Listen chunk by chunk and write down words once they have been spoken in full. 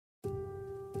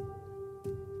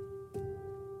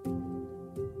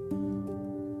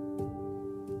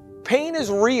Pain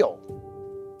is real.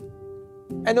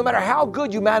 And no matter how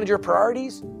good you manage your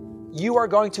priorities, you are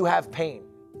going to have pain.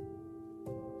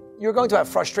 You're going to have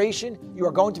frustration. You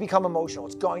are going to become emotional.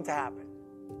 It's going to happen.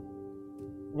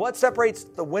 What separates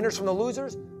the winners from the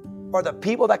losers are the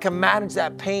people that can manage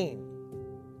that pain.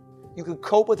 You can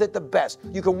cope with it the best.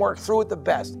 You can work through it the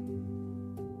best.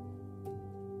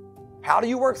 How do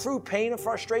you work through pain and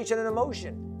frustration and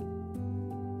emotion?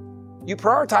 You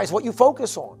prioritize what you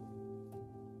focus on.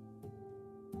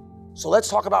 So let's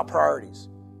talk about priorities.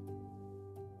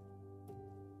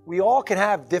 We all can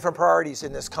have different priorities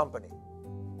in this company.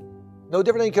 No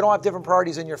different than you can all have different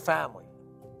priorities in your family.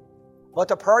 But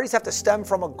the priorities have to stem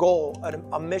from a goal,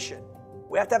 a mission.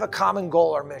 We have to have a common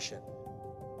goal or mission.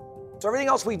 So everything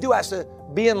else we do has to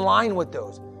be in line with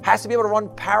those. Has to be able to run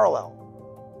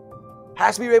parallel.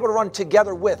 Has to be able to run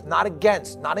together with, not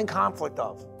against, not in conflict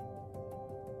of.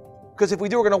 Because if we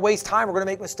do, we're going to waste time, we're going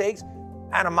to make mistakes.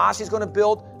 Animosity is going to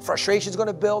build, frustration is going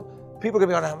to build, people are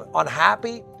going to be unhappy,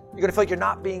 you're going to feel like you're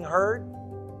not being heard.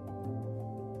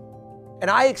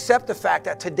 And I accept the fact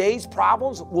that today's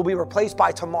problems will be replaced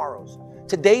by tomorrow's.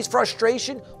 Today's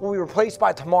frustration will be replaced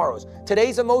by tomorrow's.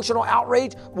 Today's emotional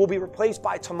outrage will be replaced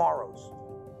by tomorrow's.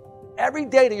 Every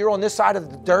day that you're on this side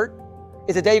of the dirt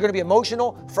is a day you're going to be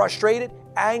emotional, frustrated,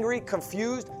 angry,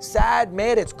 confused, sad,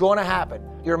 mad. It's going to happen.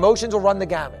 Your emotions will run the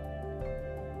gamut.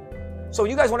 So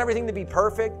you guys want everything to be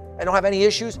perfect and don't have any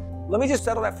issues? Let me just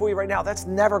settle that for you right now. That's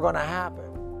never going to happen.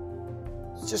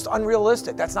 It's just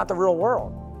unrealistic. That's not the real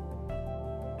world.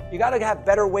 You got to have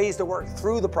better ways to work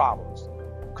through the problems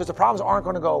because the problems aren't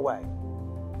going to go away.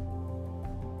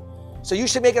 So you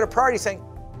should make it a priority saying,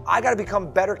 I got to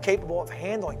become better capable of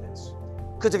handling this.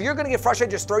 Because if you're going to get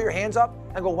frustrated, just throw your hands up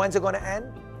and go, when's it going to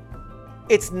end?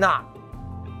 It's not.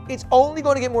 It's only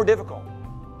going to get more difficult.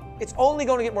 It's only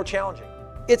going to get more challenging.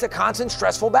 It's a constant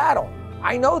stressful battle.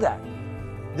 I know that.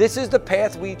 This is the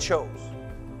path we chose.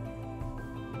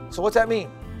 So what's that mean?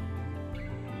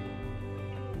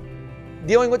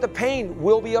 Dealing with the pain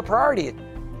will be a priority.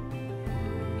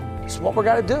 It's what we're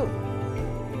going to do.